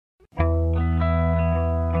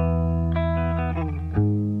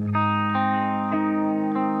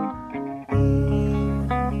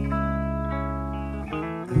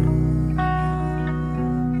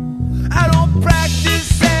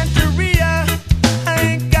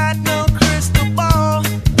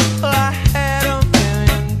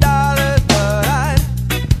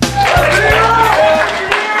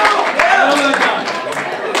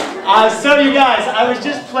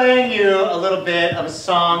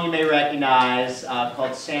song you may recognize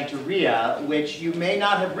called Santeria, which you may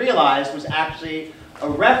not have realized was actually a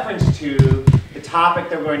reference to the topic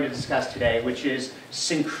that we're going to discuss today, which is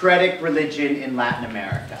syncretic religion in Latin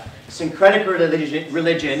America. Syncretic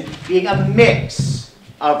religion being a mix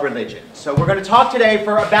of religion. So we're going to talk today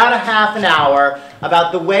for about a half an hour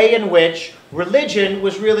about the way in which religion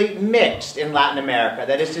was really mixed in Latin America.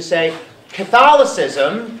 That is to say,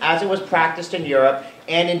 Catholicism, as it was practiced in Europe,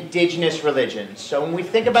 and indigenous religions. So when we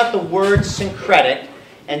think about the word syncretic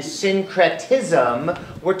and syncretism,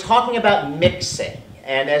 we're talking about mixing.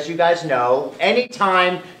 And as you guys know,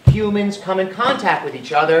 anytime humans come in contact with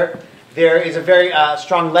each other, there is a very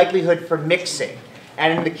strong likelihood for mixing.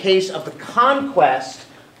 And in the case of the conquest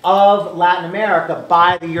of Latin America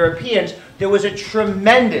by the Europeans, there was a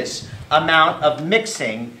tremendous amount of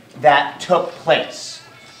mixing that took place.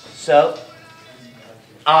 So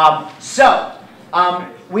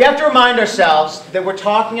we have to remind ourselves that we're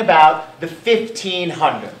talking about the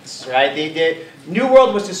 1500s, right? The New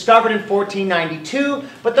World was discovered in 1492,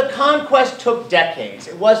 but the conquest took decades.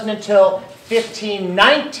 It wasn't until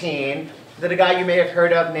 1519 that a guy you may have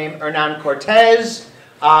heard of named Hernán Cortés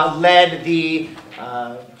led the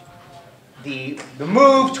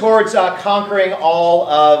move towards conquering all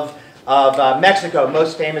of Mexico,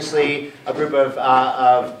 most famously a group of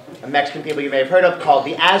Mexican people you may have heard of called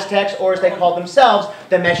the Aztecs, or as they called themselves,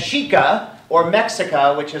 the Mexica, or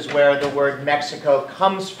Mexica, which is where the word Mexico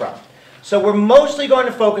comes from. So we're mostly going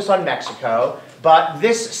to focus on Mexico, but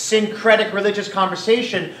this syncretic religious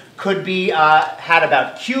conversation could be had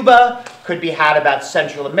about Cuba, could be had about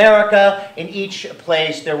Central America. In each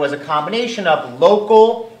place there was a combination of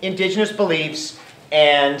local indigenous beliefs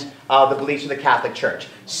and the beliefs of the Catholic Church.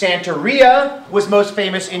 Santeria was most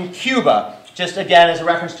famous in Cuba. Just again, as a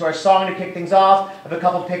reference to our song to kick things off, I have a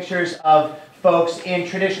couple pictures of folks in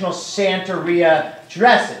traditional Santeria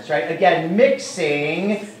dresses, right? Again,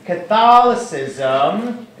 mixing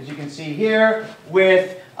Catholicism, as you can see here,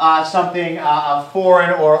 with something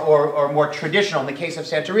foreign or more traditional. In the case of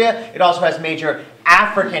Santeria, it also has major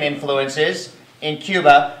African influences in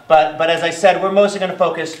Cuba, but as I said, we're mostly going to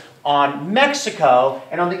focus on Mexico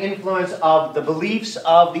and on the influence of the beliefs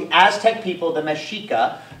of the Aztec people, the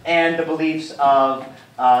Mexica, and the beliefs of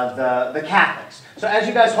the Catholics. So as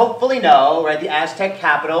you guys hopefully know, right, the Aztec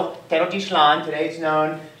capital, Tenochtitlan, today it's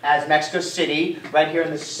known as Mexico City, right here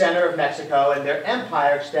in the center of Mexico, and their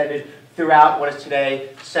empire extended throughout what is today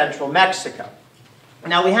central Mexico.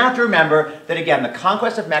 Now we have to remember that again, the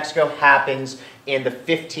conquest of Mexico happens in the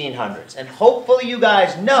 1500s. And hopefully you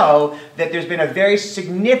guys know that there's been a very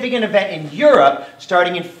significant event in Europe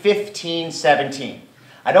starting in 1517.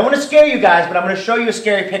 I don't want to scare you guys, but I'm going to show you a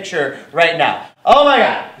scary picture right now. Oh my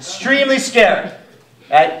God, extremely scary.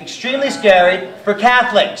 Right? Extremely scary for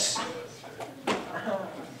Catholics.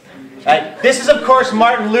 Right? This is, of course,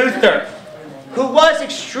 Martin Luther, who was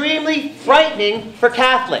extremely frightening for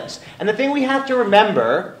Catholics. And the thing we have to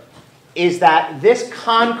remember is that this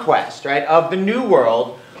conquest, right, of the New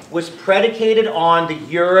World was predicated on the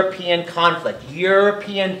European conflict,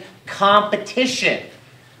 European competition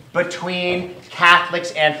between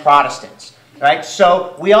Catholics and Protestants. Right?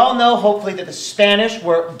 So we all know, hopefully, that the Spanish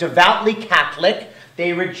were devoutly Catholic.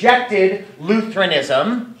 They rejected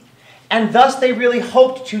Lutheranism, and thus they really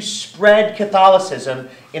hoped to spread Catholicism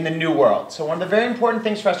in the New World. So one of the very important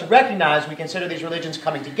things for us to recognize, we consider these religions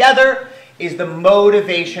coming together, is the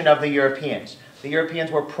motivation of the Europeans. The Europeans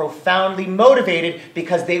were profoundly motivated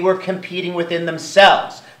because they were competing within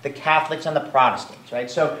themselves, the Catholics and the Protestants. Right?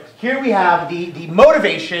 So here we have the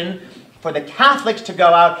motivation for the Catholics to go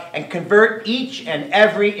out and convert each and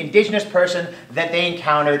every indigenous person that they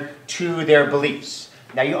encountered to their beliefs.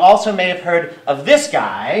 Now you also may have heard of this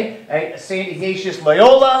guy, right? St. Ignatius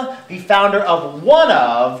Loyola, the founder of one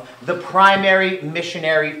of the primary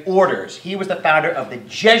missionary orders. He was the founder of the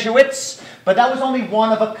Jesuits, but that was only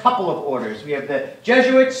one of a couple of orders. We have the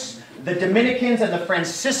Jesuits, the Dominicans, and the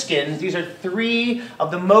Franciscans. These are three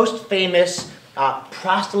of the most famous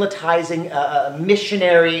proselytizing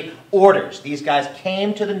missionary orders. These guys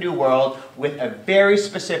came to the New World with a very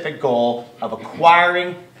specific goal of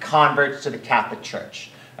acquiring converts to the Catholic Church.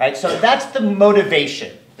 Right? So that's the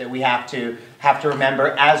motivation that we have to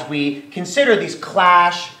remember as we consider these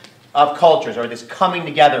clash of cultures, or this coming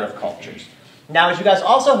together of cultures. Now, as you guys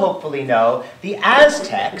also hopefully know, the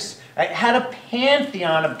Aztecs, right, had a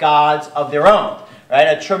pantheon of gods of their own. Right?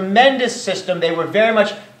 A tremendous system. They were very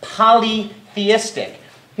much polytheistic.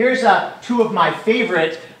 Here's two of my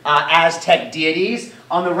favorite Aztec deities.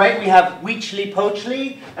 On the right we have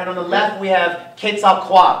Huitzilopochtli, and on the left we have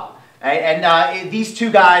Quetzalcoatl. Right? And these two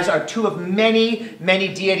guys are two of many, many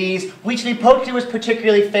deities. Huitzilopochtli was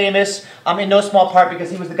particularly famous in no small part because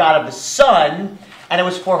he was the god of the sun, and it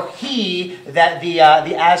was for he that the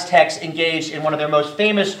Aztecs engaged in one of their most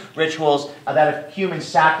famous rituals, that of human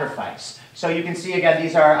sacrifice. So you can see again,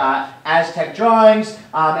 these are Aztec drawings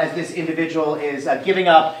as this individual is giving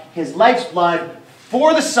up his life's blood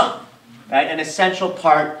for the sun, right? An essential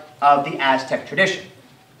part of the Aztec tradition.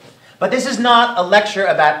 But this is not a lecture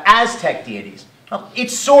about Aztec deities. Well, it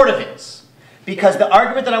sort of is. Because the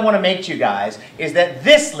argument that I want to make to you guys is that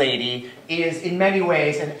this lady is in many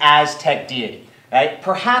ways an Aztec deity. Right?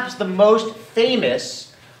 Perhaps the most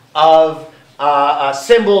famous of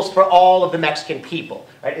symbols for all of the Mexican people,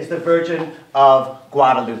 right, is the Virgin of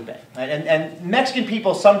Guadalupe. Right? And Mexican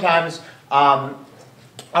people sometimes are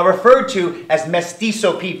referred to as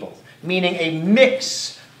mestizo people, meaning a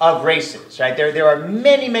mix of races, right? There are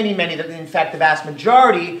many, many, many, in fact, the vast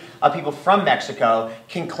majority of people from Mexico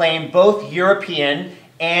can claim both European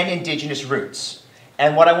and indigenous roots.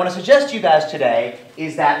 And what I want to suggest to you guys today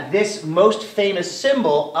is that this most famous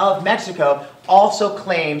symbol of Mexico also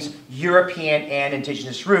claims European and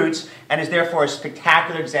indigenous roots and is therefore a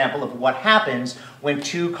spectacular example of what happens when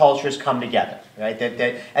two cultures come together, right?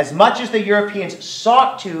 That as much as the Europeans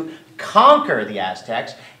sought to conquer the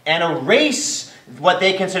Aztecs and erase what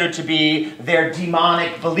they considered to be their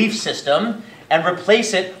demonic belief system and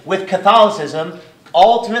replace it with Catholicism,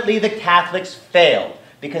 ultimately the Catholics failed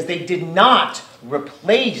because they did not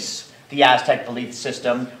replace the Aztec belief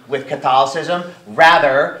system with Catholicism.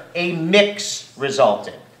 Rather, a mix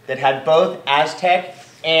resulted that had both Aztec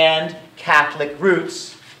and Catholic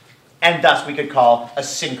roots, and thus we could call a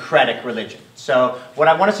syncretic religion. So what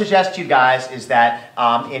I want to suggest to you guys is that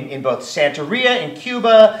in both Santeria in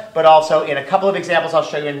Cuba, but also in a couple of examples I'll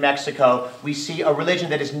show you in Mexico, we see a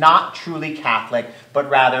religion that is not truly Catholic, but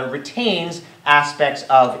rather retains aspects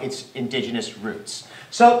of its indigenous roots.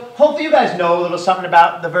 So hopefully you guys know a little something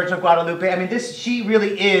about the Virgin of Guadalupe. I mean, she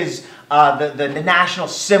really is the national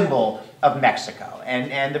symbol of Mexico.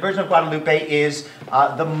 And the Virgin of Guadalupe is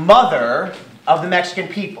the mother of the Mexican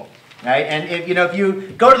people. Right? And if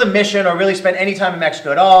you go to the mission or really spend any time in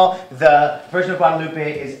Mexico at all, the Virgin of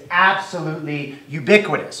Guadalupe is absolutely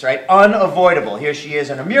ubiquitous, right? Unavoidable. Here she is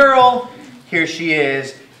in a mural. Here she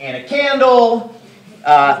is in a candle.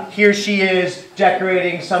 Here she is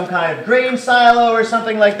decorating some kind of grain silo or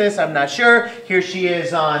something like this. I'm not sure. Here she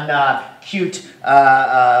is on cute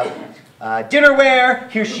dinnerware.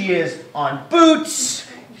 Here she is on boots.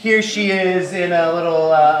 Here she is in a little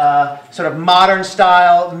sort of modern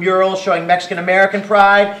style mural showing Mexican-American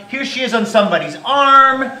pride. Here she is on somebody's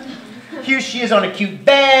arm. Here she is on a cute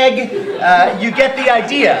bag. You get the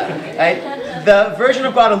idea. Right? The Virgin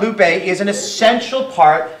of Guadalupe is an essential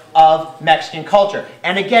part of Mexican culture.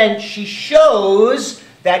 And again, she shows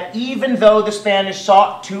that even though the Spanish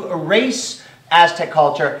sought to erase Aztec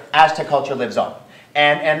culture lives on.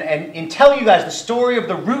 And in telling you guys the story of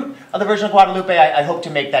the root of the Virgin of Guadalupe, I hope to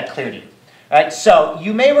make that clear to you. Right? So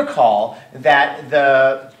you may recall that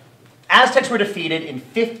the Aztecs were defeated in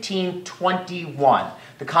 1521.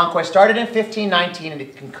 The conquest started in 1519 and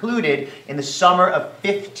it concluded in the summer of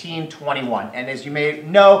 1521. And as you may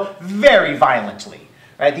know, very violently.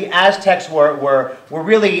 Right? The Aztecs were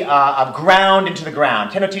really ground into the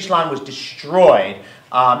ground. Tenochtitlan was destroyed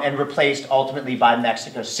and replaced ultimately by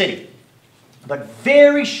Mexico City. But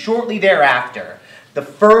very shortly thereafter, the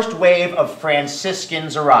first wave of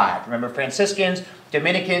Franciscans arrived. Remember, Franciscans,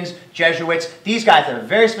 Dominicans, Jesuits, these guys have a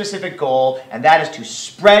very specific goal, and that is to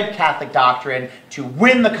spread Catholic doctrine, to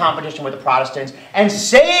win the competition with the Protestants, and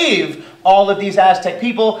save all of these Aztec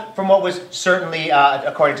people from what was certainly,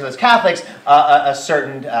 according to those Catholics, a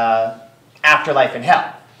certain afterlife in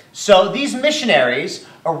hell. So these missionaries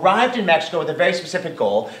arrived in Mexico with a very specific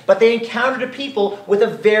goal, but they encountered a people with a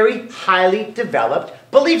very highly developed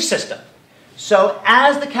belief system. So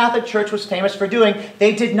as the Catholic Church was famous for doing,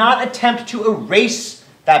 they did not attempt to erase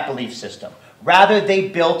that belief system. Rather, they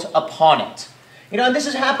built upon it. And this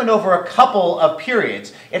has happened over a couple of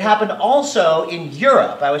periods. It happened also in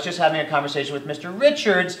Europe. I was just having a conversation with Mr.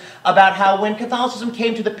 Richards about how when Catholicism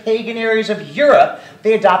came to the pagan areas of Europe,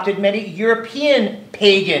 they adopted many European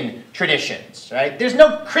pagan traditions. Right? There's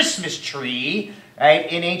no Christmas tree, right,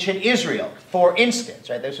 in ancient Israel, for instance.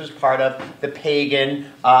 Right? This was part of the pagan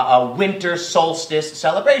winter solstice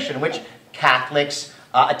celebration, which Catholics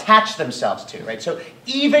attach themselves to, right? So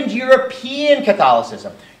even European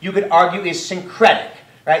Catholicism, you could argue, is syncretic,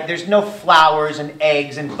 right? There's no flowers and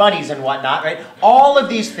eggs and bunnies and whatnot, right? All of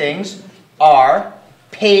these things are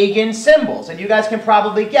pagan symbols. And you guys can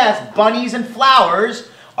probably guess, bunnies and flowers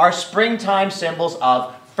are springtime symbols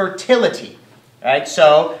of fertility. Right?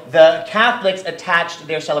 So the Catholics attached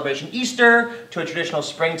their celebration Easter to a traditional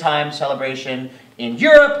springtime celebration in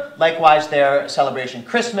Europe, likewise their celebration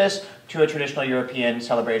Christmas to a traditional European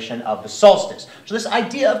celebration of the solstice. So this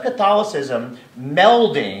idea of Catholicism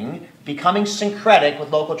melding, becoming syncretic with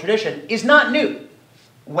local tradition is not new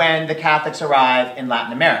when the Catholics arrive in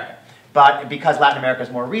Latin America. But because Latin America is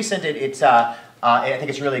more recent, I think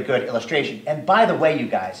it's a really good illustration. And by the way, you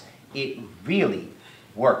guys, it really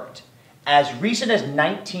worked. As recent as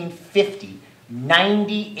 1950,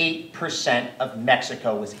 98% of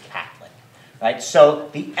Mexico was Catholic. Right? So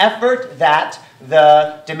the effort that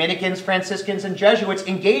the Dominicans, Franciscans, and Jesuits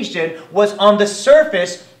engaged in was on the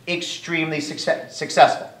surface extremely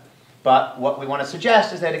successful. But what we want to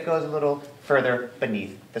suggest is that it goes a little further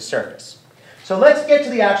beneath the surface. So let's get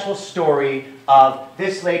to the actual story of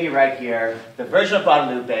this lady right here, the Virgin of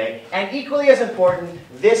Guadalupe, and equally as important,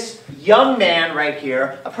 this young man right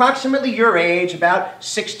here, approximately your age, about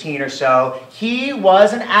 16 or so. He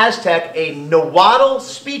was an Aztec, a Nahuatl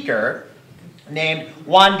speaker named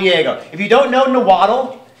Juan Diego. If you don't know,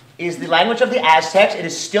 Nahuatl is the language of the Aztecs. It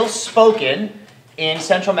is still spoken in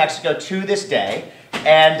central Mexico to this day,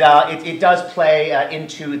 and it does play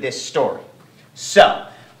into this story. So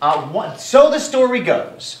the story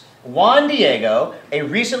goes. Juan Diego, a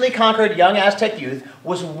recently conquered young Aztec youth,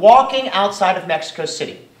 was walking outside of Mexico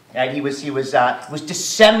City. It was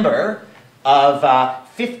December of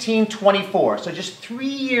 1524, so just 3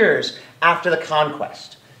 years after the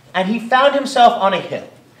conquest. And he found himself on a hill.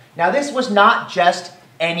 Now this was not just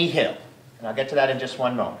any hill, and I'll get to that in just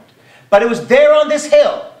one moment. But it was there on this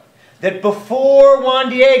hill that before Juan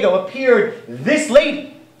Diego appeared this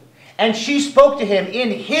lady. And she spoke to him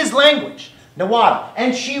in his language, Nahuatl.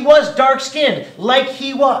 And she was dark-skinned, like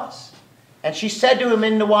he was. And she said to him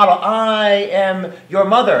in Nahuatl, I am your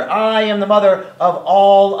mother. I am the mother of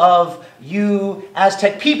all of you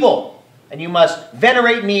Aztec people. And you must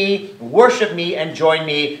venerate me, worship me, and join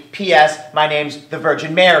me. P.S. My name's the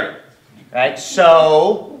Virgin Mary. Right?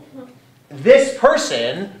 So this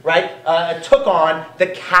person, right, took on the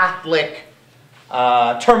Catholic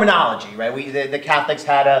terminology, right? The Catholics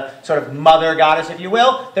had a sort of mother goddess, if you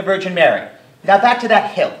will, the Virgin Mary. Now back to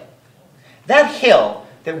that hill. That hill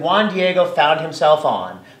that Juan Diego found himself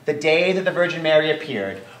on the day that the Virgin Mary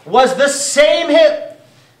appeared was the same hill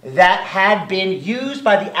that had been used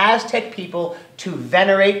by the Aztec people to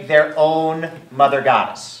venerate their own mother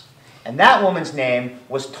goddess. And that woman's name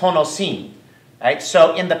was Tonosin. Right?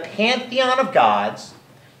 So in the pantheon of gods,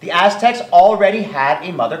 the Aztecs already had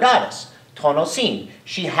a mother goddess, Tonosin.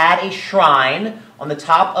 She had a shrine on the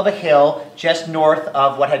top of a hill just north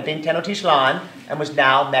of what had been Tenochtitlan and was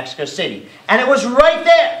now Mexico City. And it was right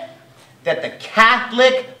there that the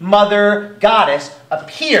Catholic mother goddess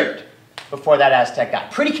appeared before that Aztec god.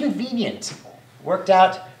 Pretty convenient. Worked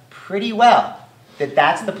out pretty well that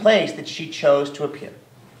that's the place that she chose to appear.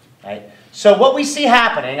 Right? So what we see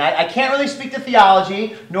happening, I can't really speak to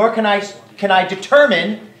theology, nor can I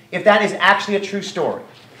determine if that is actually a true story.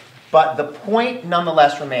 But the point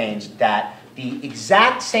nonetheless remains that the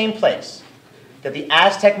exact same place that the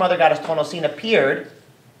Aztec mother goddess Tonosin appeared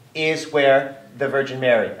is where the Virgin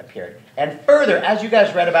Mary appeared. And further, as you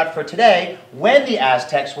guys read about for today, when the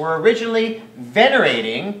Aztecs were originally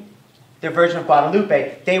venerating the Virgin of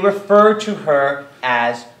Guadalupe, they referred to her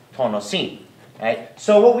as Tonosin. Right?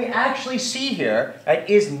 So what we actually see here, right,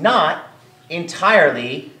 is not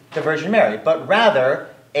entirely the Virgin Mary, but rather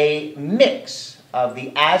a mix of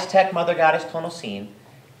the Aztec mother goddess Tonosin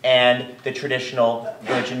and the traditional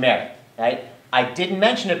Virgin Mary. Right? I didn't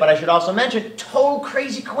mention it, but I should also mention, total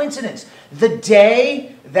crazy coincidence. The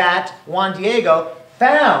day that Juan Diego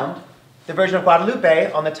found the Virgin of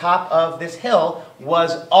Guadalupe on the top of this hill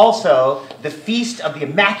was also the Feast of the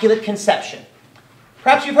Immaculate Conception.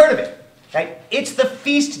 Perhaps you've heard of it. Right? It's the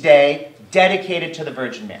feast day dedicated to the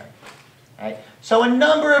Virgin Mary. Right? So a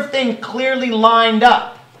number of things clearly lined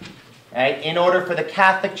up, right, in order for the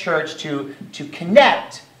Catholic Church to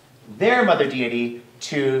connect their mother deity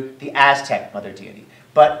to the Aztec mother deity.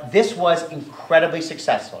 But this was incredibly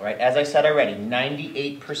successful. Right? As I said already,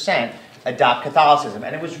 98% adopt Catholicism.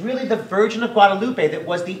 And it was really the Virgin of Guadalupe that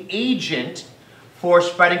was the agent for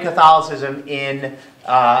spreading Catholicism in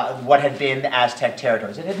what had been the Aztec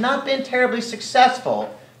territories. It had not been terribly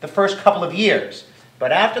successful the first couple of years.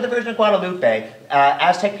 But after the Virgin of Guadalupe,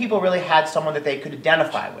 Aztec people really had someone that they could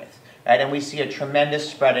identify with. Right? And we see a tremendous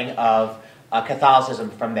spreading of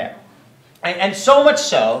Catholicism from there. And so much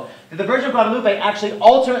so that the Virgin of Guadalupe actually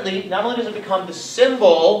ultimately, not only does it become the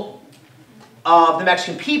symbol of the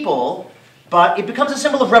Mexican people, but it becomes a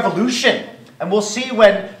symbol of revolution And we'll see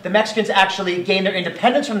when the Mexicans actually gained their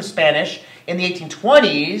independence from the Spanish in the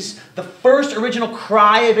 1820s, the first original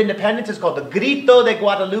cry of independence is called the Grito de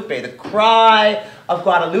Guadalupe, the cry of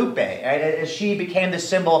Guadalupe, right? As she became the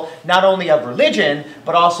symbol not only of religion,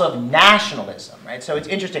 but also of nationalism, right? So it's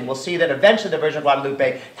interesting. We'll see that eventually the Virgin of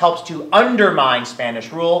Guadalupe helps to undermine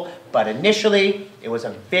Spanish rule, but initially it was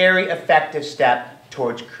a very effective step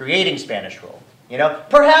towards creating Spanish rule. You know,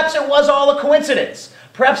 perhaps it was all a coincidence.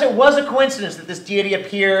 Perhaps it was a coincidence that this deity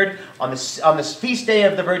appeared on this feast day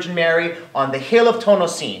of the Virgin Mary on the hill of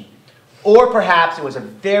Tonosin. Or perhaps it was a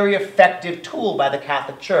very effective tool by the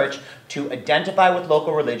Catholic Church to identify with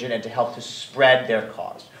local religion and to help to spread their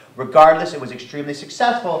cause. Regardless, it was extremely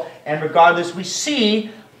successful, and regardless, we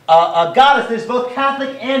see a goddess that is both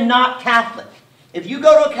Catholic and not Catholic. If you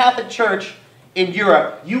go to a Catholic church in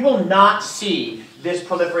Europe, you will not see this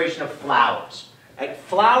proliferation of flowers. Right?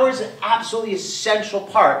 Flowers is an absolutely essential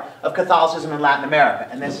part of Catholicism in Latin America.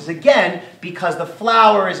 And this is, again, because the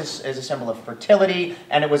flower is a symbol of fertility,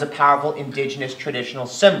 and it was a powerful indigenous traditional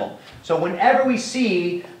symbol. So whenever we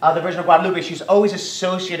see the Virgin of Guadalupe, she's always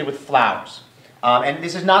associated with flowers. And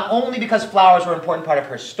this is not only because flowers were an important part of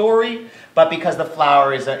her story, but because the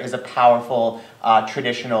flower is a powerful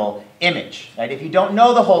traditional image. Right? If you don't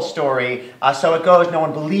know the whole story, so it goes, no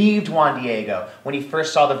one believed Juan Diego when he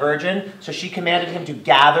first saw the Virgin, so she commanded him to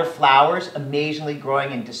gather flowers, amazingly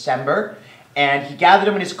growing in December, and he gathered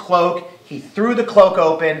them in his cloak, he threw the cloak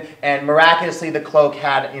open, and miraculously the cloak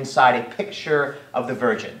had inside a picture of the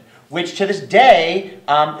Virgin, which to this day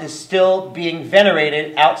is still being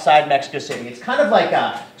venerated outside Mexico City. It's kind of like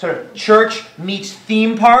a sort of church meets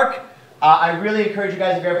theme park. I really encourage you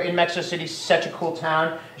guys, if you're ever in Mexico City, such a cool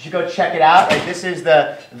town, you should go check it out. Like, this is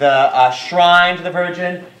the shrine to the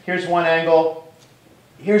Virgin. Here's one angle.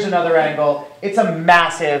 Here's another angle. It's a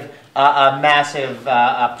massive,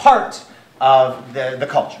 part of the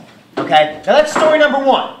culture. Okay? Now that's story number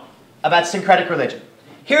one about syncretic religion.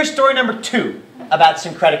 Here's story number two about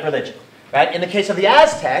syncretic religion. Right? In the case of the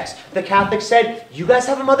Aztecs, the Catholics said, you guys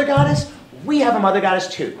have a mother goddess? We have a mother goddess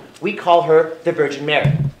too. We call her the Virgin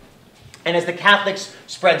Mary. And as the Catholics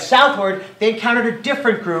spread southward, they encountered a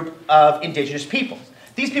different group of indigenous peoples.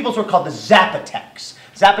 These peoples were called the Zapotecs.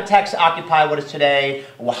 Zapotecs occupy what is today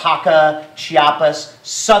Oaxaca, Chiapas,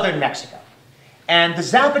 southern Mexico. And the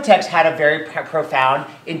Zapotecs had a very profound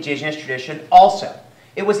indigenous tradition also.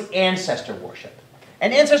 It was ancestor worship.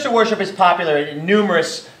 And ancestor worship is popular in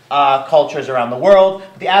numerous cultures around the world.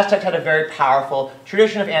 The Aztecs had a very powerful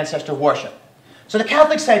tradition of ancestor worship. So the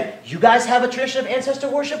Catholics said, you guys have a tradition of ancestor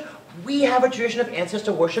worship? We have a tradition of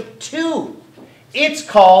ancestor worship too. It's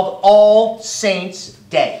called All Saints'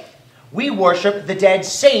 Day. We worship the dead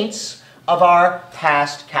saints of our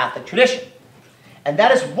past Catholic tradition. And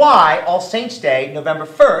that is why All Saints' Day, November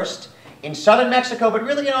 1st, in southern Mexico, but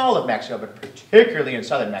really in all of Mexico, but particularly in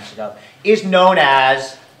southern Mexico, is known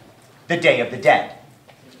as the Day of the Dead.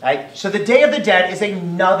 Right? So the Day of the Dead is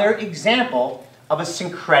another example of a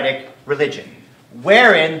syncretic religion,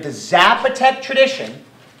 wherein the Zapotec tradition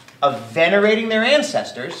of venerating their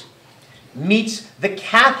ancestors meets the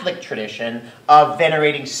Catholic tradition of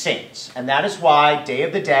venerating saints. And that is why Day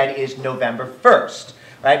of the Dead is November 1st.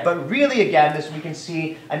 Right? But really, again, this we can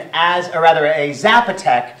see a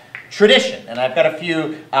Zapotec tradition. And I've got a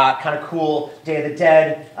few kind of cool Day of the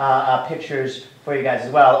Dead pictures for you guys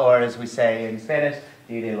as well, or as we say in Spanish,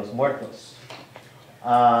 Dia de los Muertos.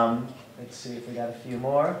 Let's see if we got a few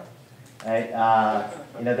more. Right?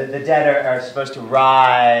 You know, the dead are supposed to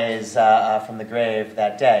rise from the grave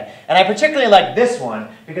that day. And I particularly like this one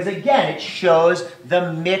because, again, it shows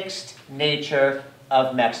the mixed nature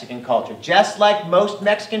of Mexican culture. Just like most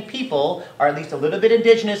Mexican people are at least a little bit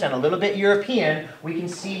indigenous and a little bit European, we can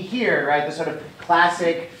see here, right, the sort of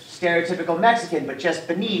classic, stereotypical Mexican, but just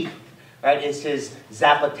beneath, right, is his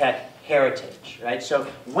Zapotec heritage, right? So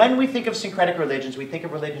when we think of syncretic religions, we think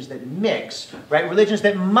of religions that mix, right? Religions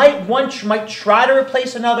that might try to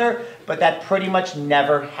replace another, but that pretty much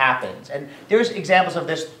never happens. And there's examples of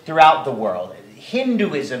this throughout the world.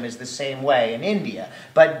 Hinduism is the same way in India.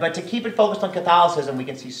 But to keep it focused on Catholicism, we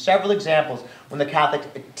can see several examples when the Catholics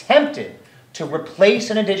attempted to replace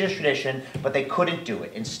an indigenous tradition, but they couldn't do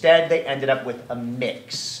it. Instead, they ended up with a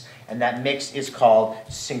mix. And that mix is called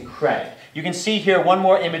syncretic. You can see here one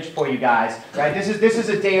more image for you guys. Right? This is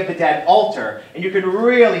a Day of the Dead altar, and you can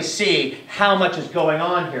really see how much is going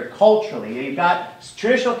on here culturally. You've got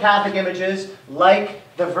traditional Catholic images like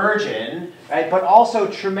the Virgin, right? But also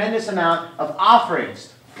a tremendous amount of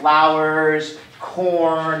offerings. Flowers,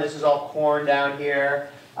 corn, this is all corn down here,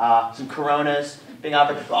 some coronas, being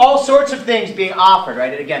offered. All sorts of things being offered,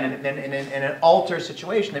 right? Again, in an altar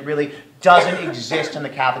situation that really doesn't exist in the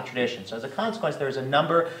Catholic tradition. So as a consequence, there's a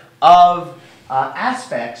number of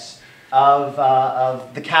aspects of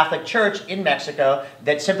the Catholic Church in Mexico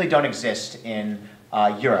that simply don't exist in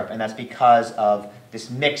Europe. And that's because of this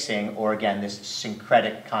mixing, or again, this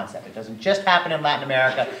syncretic concept. It doesn't just happen in Latin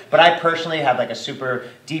America, but I personally have like a super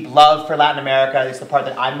deep love for Latin America. It's the part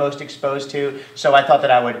that I'm most exposed to, so I thought that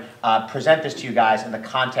I would present this to you guys in the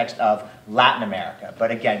context of Latin America.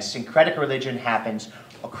 But again, syncretic religion happens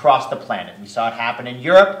across the planet. We saw it happen in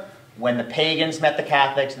Europe when the pagans met the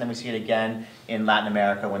Catholics, and then we see it again in Latin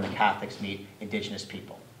America when the Catholics meet indigenous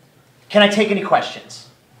people. Can I take any questions?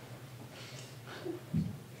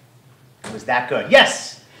 Was that good?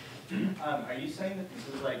 Yes? Are you saying that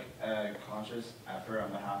this is like a conscious effort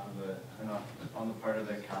on behalf of on the part of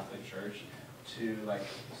the Catholic Church to like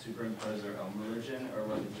superimpose their own religion, or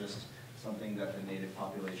was it just something that the native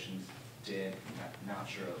populations did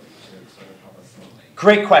naturally to sort of help assimilate?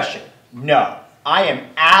 Great question. No. I am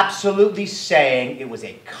absolutely saying it was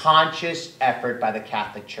a conscious effort by the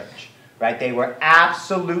Catholic Church. Right? They were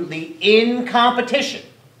absolutely in competition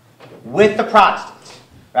with the Protestants.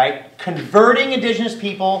 Right? Converting indigenous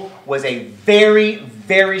people was a very,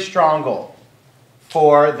 very strong goal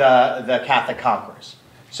for the Catholic conquerors.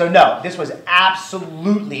 So no, this was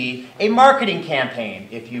absolutely a marketing campaign,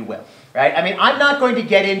 if you will. Right? I mean, I'm not going to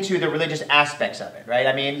get into the religious aspects of it. Right?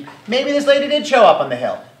 I mean, maybe this lady did show up on the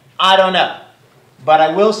hill. I don't know. But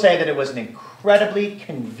I will say that it was an incredibly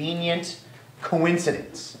convenient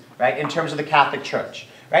coincidence, right, in terms of the Catholic Church.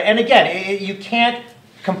 Right? And again, you can't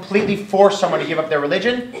completely force someone to give up their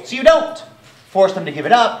religion, so you don't force them to give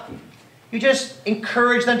it up. You just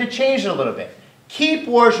encourage them to change it a little bit. Keep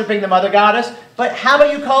worshiping the Mother Goddess, but how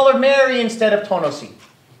about you call her Mary instead of Tonosi?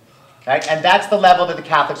 Right? And that's the level that the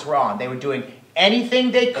Catholics were on. They were doing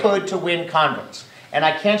anything they could to win converts. And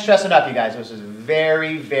I can't stress enough, you guys, this was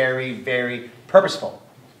very, very, very purposeful.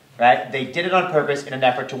 Right? They did it on purpose in an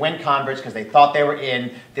effort to win converts because they thought they were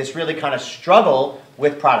in this really kind of struggle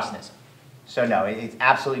with Protestantism. So no, it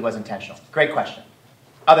absolutely was intentional. Great question.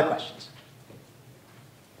 Other questions?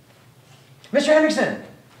 Mr. Henderson.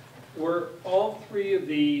 Were all three of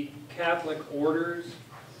the Catholic orders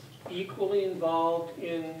equally involved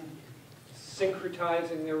in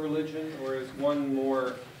syncretizing their religion, or is one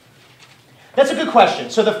more? That's a good question.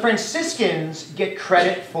 So the Franciscans get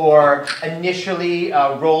credit for initially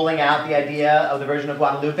rolling out the idea of the Virgin of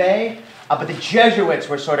Guadalupe, but the Jesuits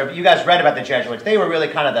were sort of, you guys read about the Jesuits, they were really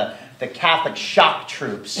kind of the Catholic shock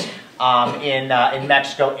troops in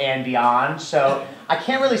Mexico and beyond. So I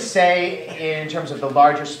can't really say in terms of the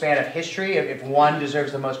larger span of history if one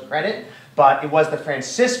deserves the most credit, but it was the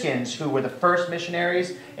Franciscans who were the first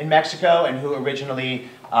missionaries in Mexico and who originally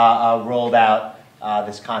rolled out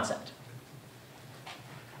this concept.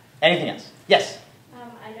 Anything else? Yes?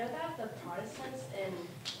 I know that the Protestants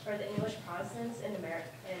or the English Protestants in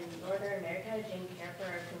Northern America didn't care for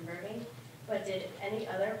converting, but did any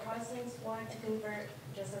other Protestants want to convert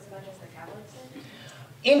just as much as the Catholics did?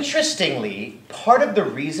 Interestingly, part of the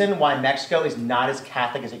reason why Mexico is not as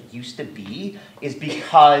Catholic as it used to be is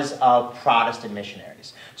because of Protestant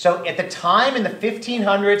missionaries. So at the time in the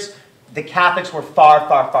 1500s, the Catholics were far,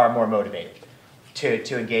 far, far more motivated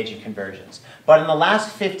to engage in conversions. But in the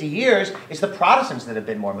last 50 years, it's the Protestants that have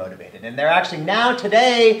been more motivated. And they're actually now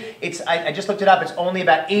today, I just looked it up, it's only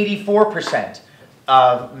about 84%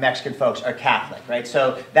 of Mexican folks are Catholic, right?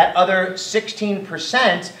 So that other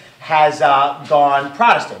 16% has gone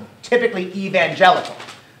Protestant, typically evangelical.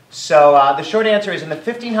 So the short answer is in the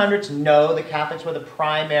 1500s, no, the Catholics were the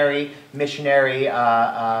primary missionary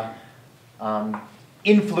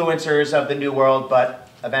influencers of the New World, but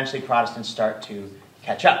eventually Protestants start to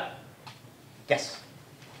catch up. Yes?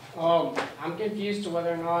 I'm confused to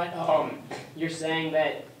whether or not you're saying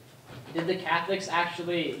that did the Catholics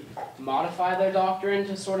actually modify their doctrine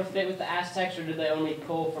to sort of fit with the Aztecs, or did they only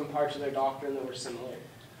pull from parts of their doctrine that were similar?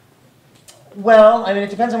 Well, I mean, it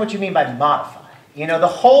depends on what you mean by modify. You know, the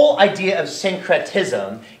whole idea of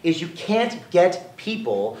syncretism is you can't get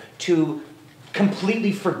people to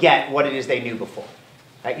completely forget what it is they knew before.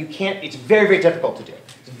 Right? You can't, it's very, very difficult to do.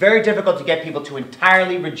 It's very difficult to get people to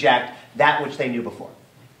entirely reject that which they knew before.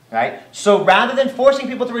 Right? So rather than forcing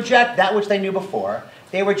people to reject that which they knew before,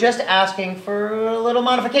 they were just asking for a little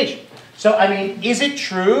modification. So, I mean, is it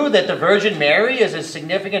true that the Virgin Mary is a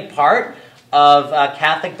significant part of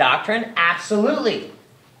Catholic doctrine? Absolutely.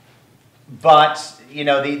 But, you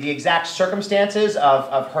know, the exact circumstances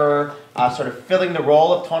of her sort of filling the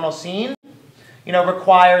role of Tonosín, you know,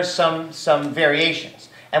 requires some variations.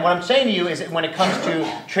 And what I'm saying to you is that when it comes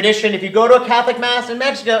to tradition, if you go to a Catholic Mass in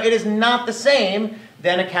Mexico, it is not the same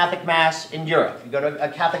than a Catholic Mass in Europe. If you go to a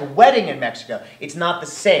Catholic wedding in Mexico, it's not the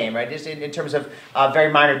same, right? Just in terms of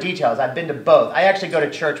very minor details. I've been to both. I actually go to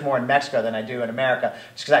church more in Mexico than I do in America,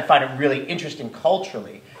 just because I find it really interesting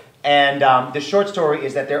culturally. And the short story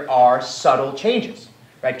is that there are subtle changes,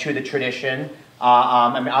 right, to the tradition.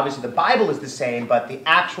 I mean, obviously the Bible is the same, but the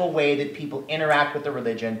actual way that people interact with the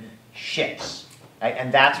religion shifts, right?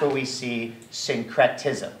 And that's where we see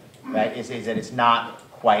syncretism, right? Is that it's not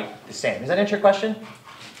quite the same. Does that answer your question?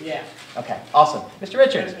 Yeah. Okay, awesome. Mr.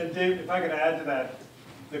 Richards. And Dave, if I could add to that,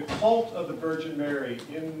 the cult of the Virgin Mary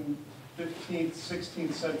in 15th,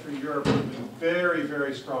 16th century Europe would have been very,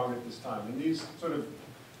 very strong at this time. And these sort of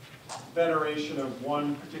veneration of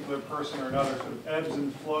one particular person or another sort of ebbs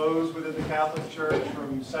and flows within the Catholic Church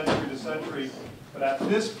from century to century. But at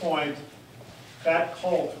this point, that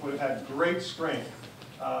cult would have had great strength.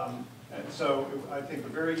 And so I think a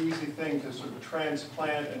very easy thing to sort of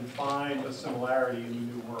transplant and find a similarity in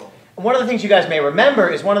the New World. One of the things you guys may remember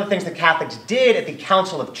is one of the things the Catholics did at the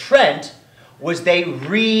Council of Trent was they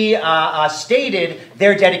restated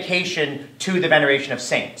their dedication to the veneration of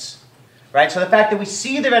saints. Right? So the fact that we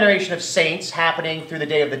see the veneration of saints happening through the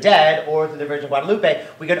Day of the Dead or through the Virgin of Guadalupe,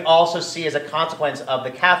 we could also see as a consequence of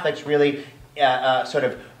the Catholics really sort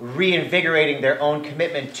of reinvigorating their own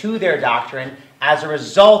commitment to their doctrine as a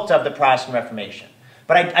result of the Protestant Reformation.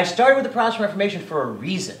 But I started with the Protestant Reformation for a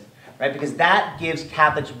reason, right? Because that gives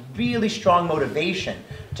Catholics really strong motivation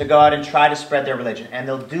to go out and try to spread their religion. And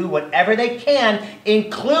they'll do whatever they can,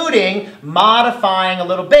 including modifying a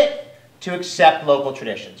little bit to accept local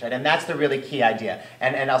traditions, right? And that's the really key idea.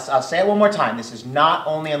 And I'll say it one more time. This is not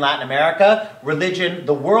only in Latin America. Religion,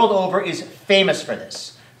 the world over, is famous for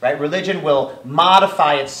this, right? Religion will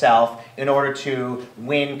modify itself in order to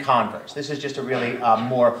win converts. This is just a really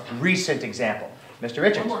more recent example. Mr.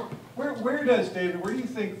 Richards. Where does, David, where do you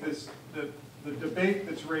think the debate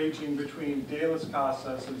that's raging between De las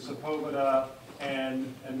Casas and Sepulveda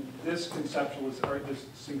and this conceptualist, or this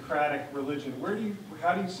syncretic religion,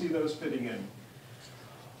 how do you see those fitting in?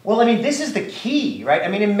 Well, I mean, this is the key, right? I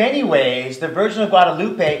mean, in many ways, the Virgin of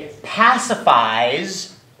Guadalupe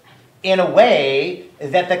pacifies in a way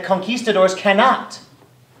that the conquistadors cannot.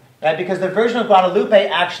 Right? Because the Virgin of Guadalupe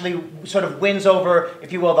actually sort of wins over,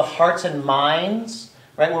 if you will, the hearts and minds,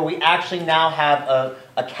 right? Where we actually now have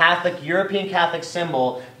a Catholic, European Catholic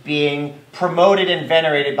symbol being promoted and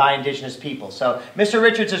venerated by indigenous people. So Mr.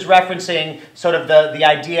 Richards is referencing sort of the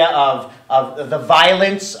idea of the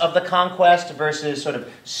violence of the conquest versus sort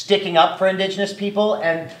of sticking up for indigenous people.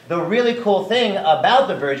 And the really cool thing about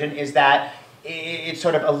the Virgin is that it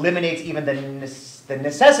sort of eliminates even the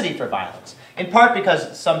necessity for violence. In part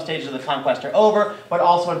because some stages of the conquest are over, but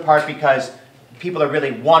also in part because people are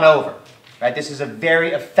really won over. Right? This is a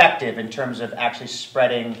very effective in terms of actually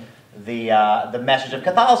spreading the message of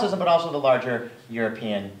Catholicism, but also the larger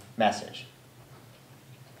European message.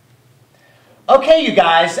 Okay, you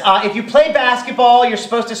guys, if you play basketball, you're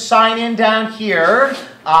supposed to sign in down here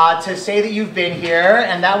to say that you've been here,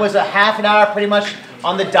 and that was a half an hour pretty much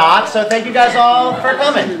on the dot, so thank you guys all for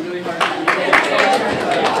coming.